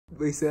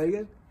Wait, say that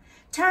again?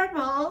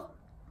 Turbo.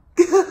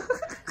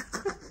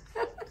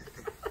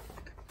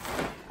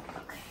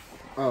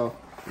 Oh,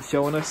 you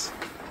showing us?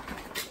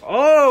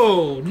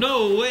 Oh,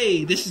 no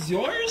way. This is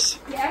yours?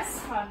 Yes,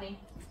 honey.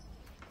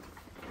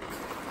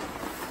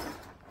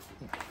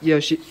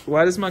 Yo,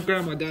 why does my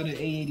grandma got an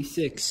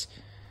A86?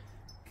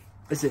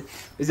 Is this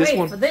Wait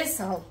one? for this,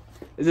 oh.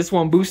 Is this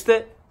one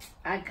boosted?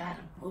 I got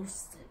it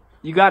boosted.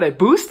 You got it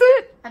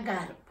boosted? I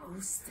got it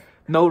boosted.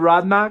 No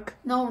rod knock?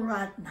 No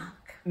rod knock.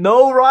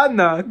 No rod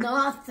knock?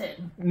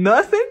 Nothing.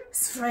 Nothing?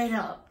 Straight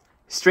up.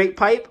 Straight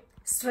pipe?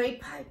 Straight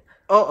pipe.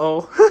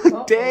 Uh-oh.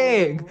 Uh-oh.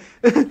 Dang.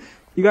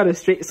 You got a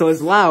straight, so it's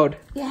loud.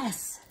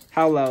 Yes.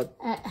 How loud?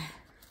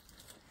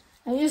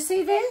 And you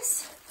see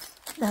this?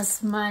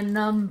 That's my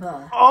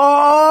number.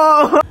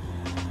 Oh!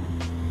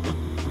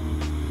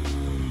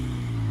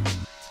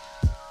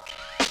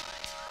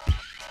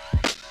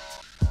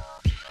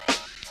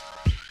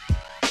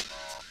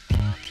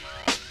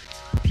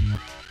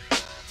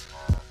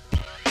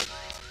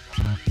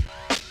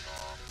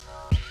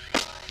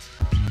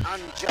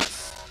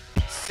 Unjust,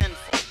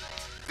 sinful,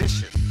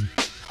 vicious,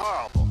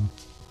 horrible.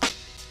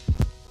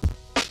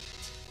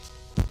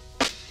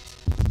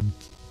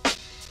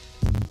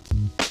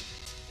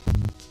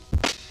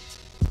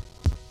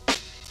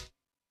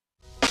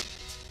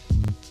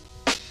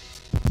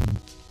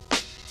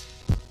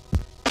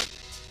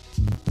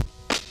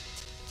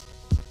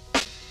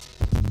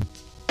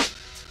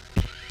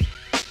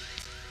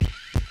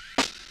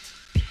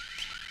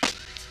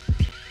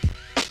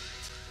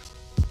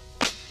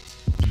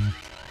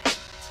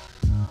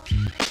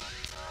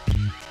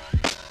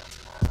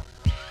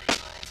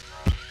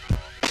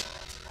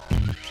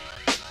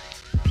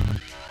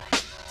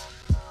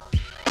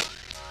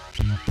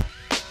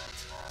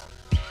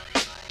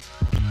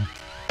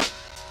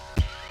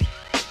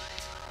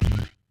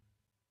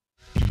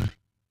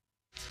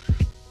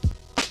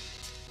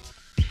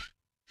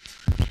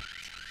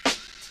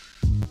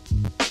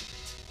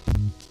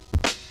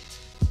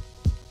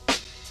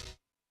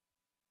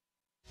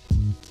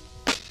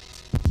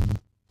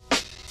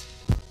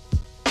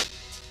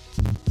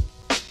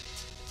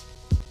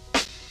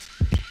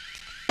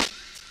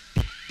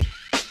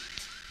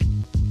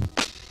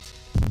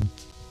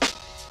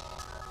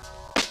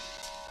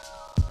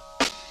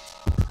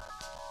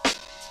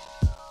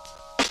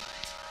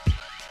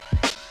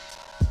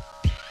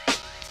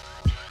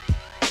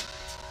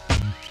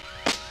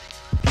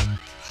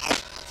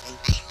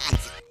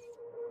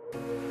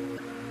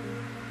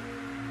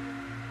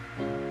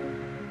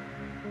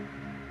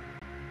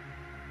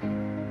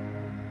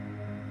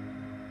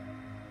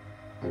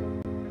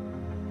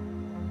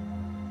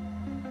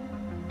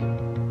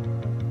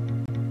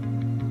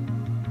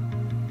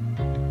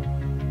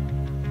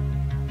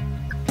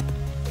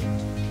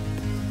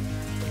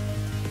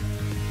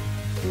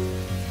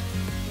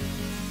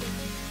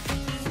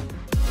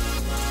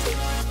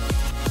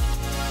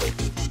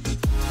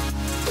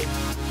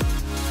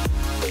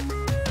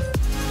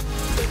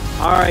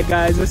 Alright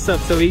guys, what's up?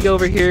 So we go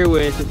over here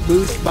with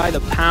Boost by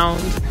the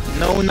Pound.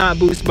 No, not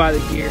Boost by the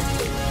Gear.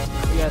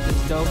 We got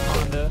this dope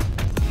Honda.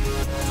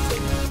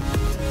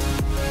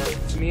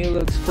 To me it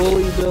looks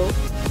fully built.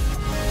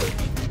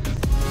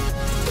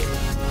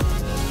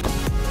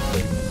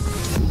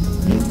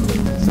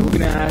 So we're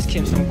gonna ask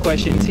him some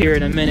questions here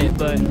in a minute,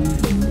 but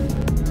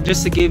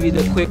just to give you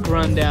the quick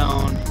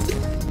rundown.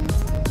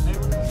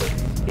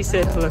 He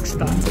said it looks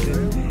stock.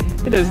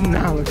 It does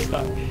not look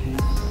stock.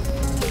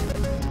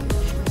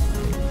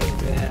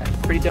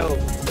 Pretty dope.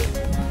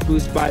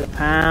 Boost by the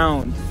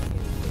Pound.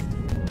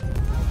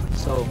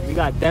 So we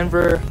got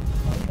Denver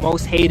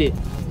most hated.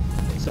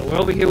 So we're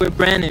over here with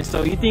Brandon.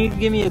 So you think you can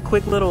give me a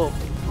quick little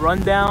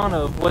rundown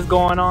of what's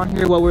going on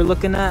here, what we're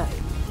looking at?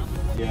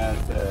 Yeah,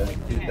 it's a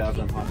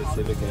 2000 Honda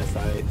Civic Si.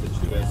 It's a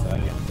true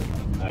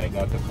Si. I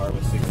got the car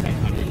with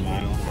 1,600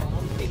 miles.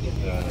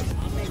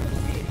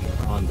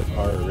 On the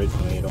car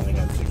originally, it only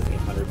had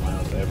 1,600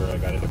 miles ever. I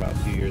got it about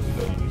 2 years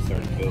ago when we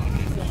started building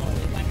it.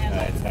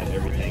 It's had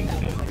everything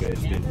since.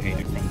 It's been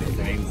painted from the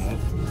frame up.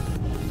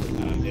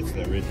 It's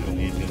the original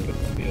engine, but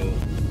still,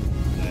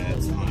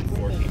 it's on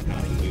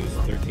 14-pound boost,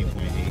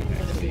 13.8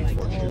 actually,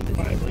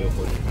 405 wheel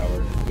horsepower.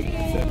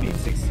 It's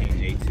a V16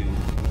 A2.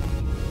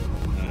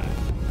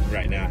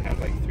 Right now, I have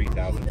like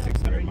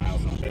 3,600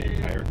 miles on the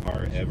entire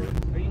car ever.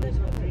 It's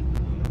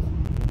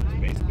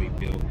basically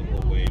built the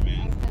whole way,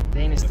 man.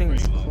 Dang, this thing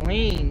is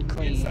clean.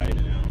 Inside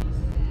and out.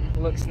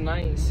 Looks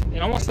nice. It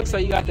almost looks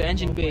like you got the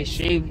engine bay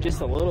shaved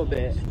just a little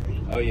bit.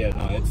 Oh yeah,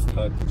 no, it's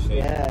tucked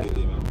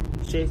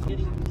and shaved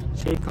completely, man.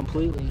 Shaved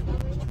completely.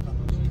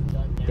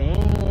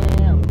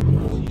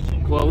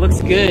 Damn. Well, it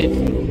looks good.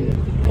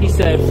 He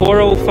said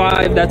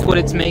 405, that's what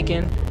it's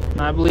making.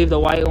 I believe the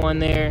white one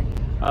there,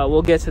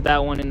 we'll get to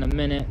that one in a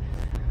minute.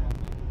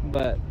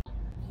 But,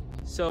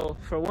 so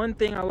for one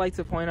thing I like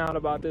to point out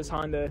about this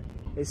Honda,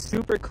 it's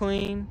super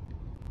clean.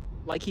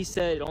 Like he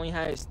said, it only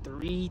has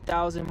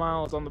 3,000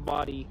 miles on the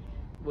body,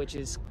 which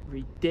is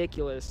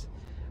ridiculous.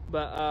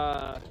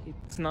 But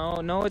it's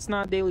no, it's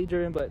not daily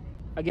driven, but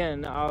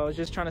again, I was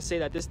just trying to say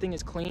that this thing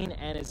is clean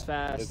and it's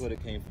fast. Look what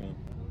it came from.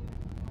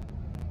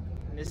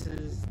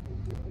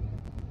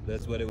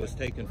 That's what it was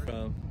taken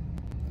from.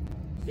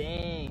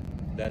 Dang.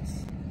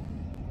 That's,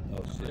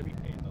 oh shit.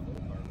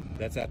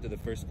 That's after the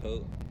first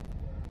coat.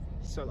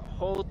 So the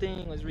whole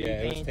thing was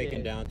repainted. Yeah, it was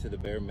taken down to the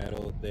bare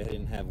metal. They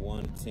didn't have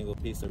one single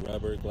piece of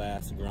rubber,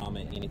 glass,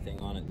 grommet, anything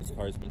on it. This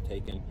car's been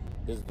taken.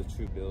 This is the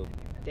true build.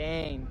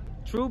 Dang.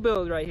 True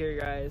build right here,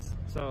 guys.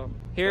 So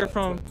here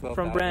from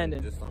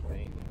Brandon. Just on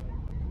paint.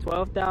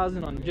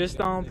 12,000 on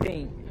just on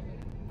paint.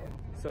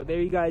 So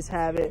there you guys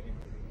have it.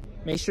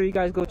 Make sure you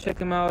guys go check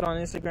him out on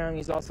Instagram.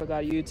 He's also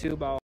got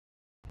YouTube. All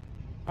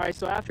right,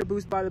 so after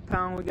Boost by the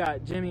Pound, we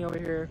got Jimmy over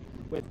here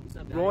with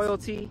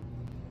Royalty,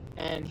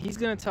 and he's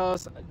gonna tell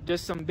us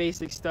just some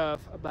basic stuff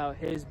about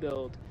his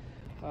build,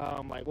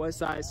 like what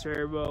size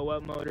turbo,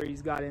 what motor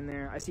he's got in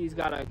there. I see he's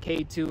got a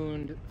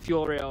K-tuned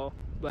fuel rail,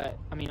 but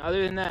I mean,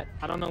 other than that,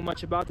 I don't know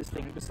much about this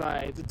thing.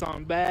 Besides, it's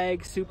on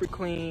bag, super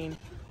clean,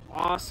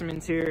 awesome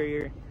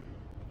interior,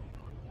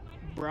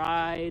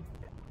 bride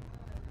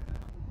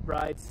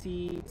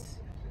seats,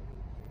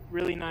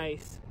 really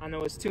nice. I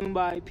know it's tuned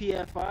by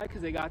PFI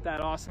because they got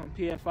that awesome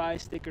PFI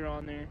sticker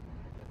on there.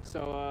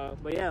 So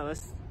but yeah,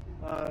 let's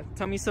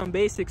tell me some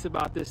basics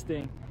about this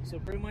thing. So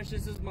pretty much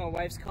this is my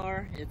wife's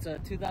car. It's a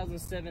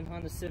 2007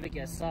 Honda Civic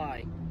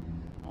Si.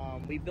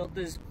 We built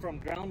this from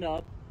ground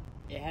up.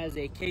 It has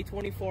a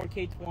K24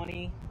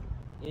 K20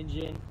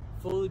 engine,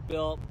 fully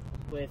built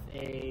with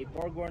a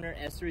BorgWarner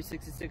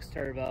S366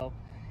 turbo.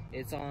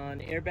 It's on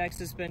airbag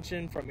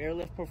suspension from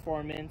Airlift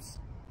Performance.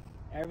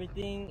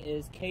 Everything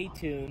is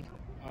K-tuned.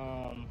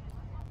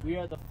 We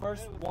are the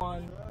first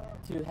one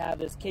to have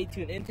this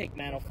K-tuned intake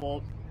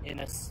manifold in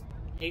an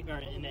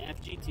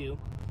FG2,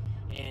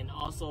 and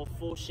also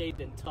full shaved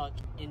and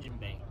tucked engine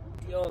bay.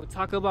 Yo,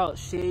 talk about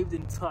shaved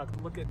and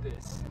tucked. Look at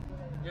this.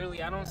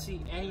 Literally, I don't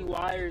see any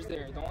wires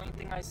there. The only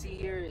thing I see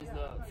here is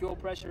the fuel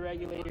pressure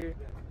regulator,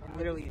 and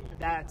literally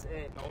that's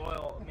it. The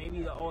oil,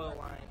 maybe the oil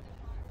line.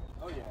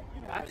 Oh yeah.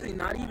 Actually,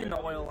 not even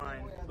the oil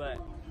line, but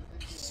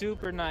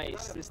super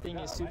nice. This thing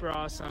is super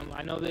awesome.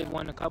 I know they've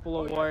won a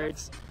couple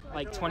awards,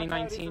 like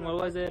 2019. What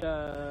was it?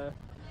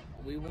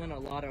 We won a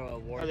lot of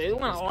awards. Oh, they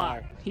won a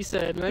lot. He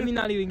said, let me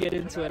not even get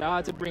into it. I'll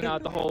have to bring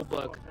out the whole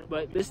book.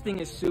 But this thing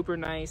is super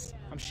nice.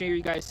 I'm sure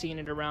you guys seen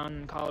it around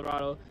in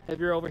Colorado if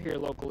you're over here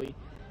locally.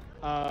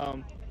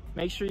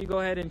 Make sure you go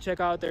ahead and check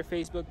out their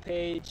Facebook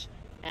page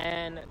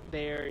and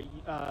their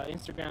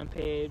Instagram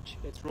page.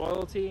 It's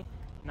Royalty.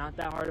 Not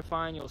that hard to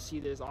find. You'll see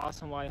this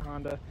awesome white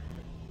Honda.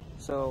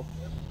 So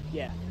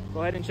yeah,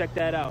 go ahead and check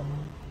that out.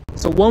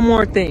 So one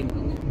more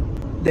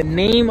thing. The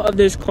name of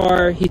this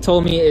car, he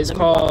told me, is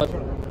called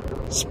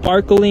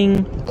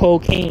Sparkling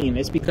Cocaine.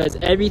 It's because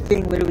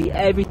everything, literally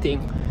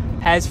everything,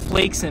 has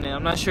flakes in it.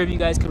 I'm not sure if you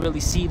guys can really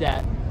see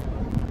that,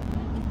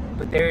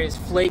 but there is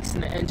flakes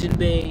in the engine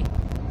bay,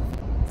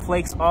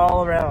 flakes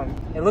all around.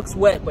 It looks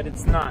wet, but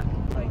it's not.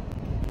 Like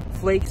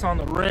flakes on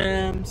the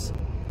rims.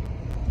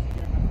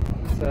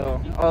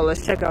 So, oh,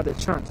 let's check out the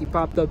trunk. He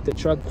popped up the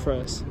trunk for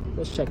us.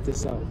 Let's check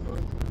this out.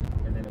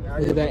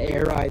 Look at that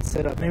air ride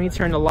setup. Let me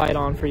turn the light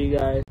on for you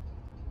guys.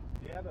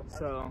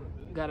 So,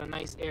 got a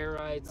nice air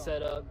ride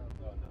setup.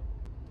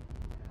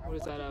 What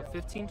is that, a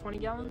 15, 20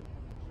 gallon?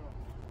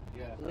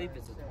 I believe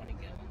it's a 20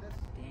 gallon.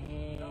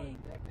 Dang.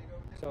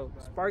 So,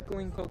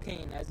 Sparkling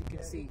Cocaine, as you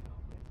can see.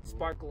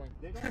 Sparkling.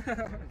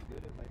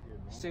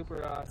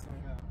 Super awesome.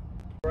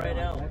 Right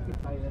out.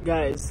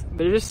 Guys,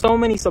 there's just so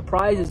many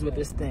surprises with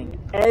this thing.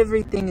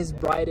 Everything is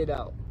brighted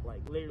out.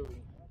 Like, literally.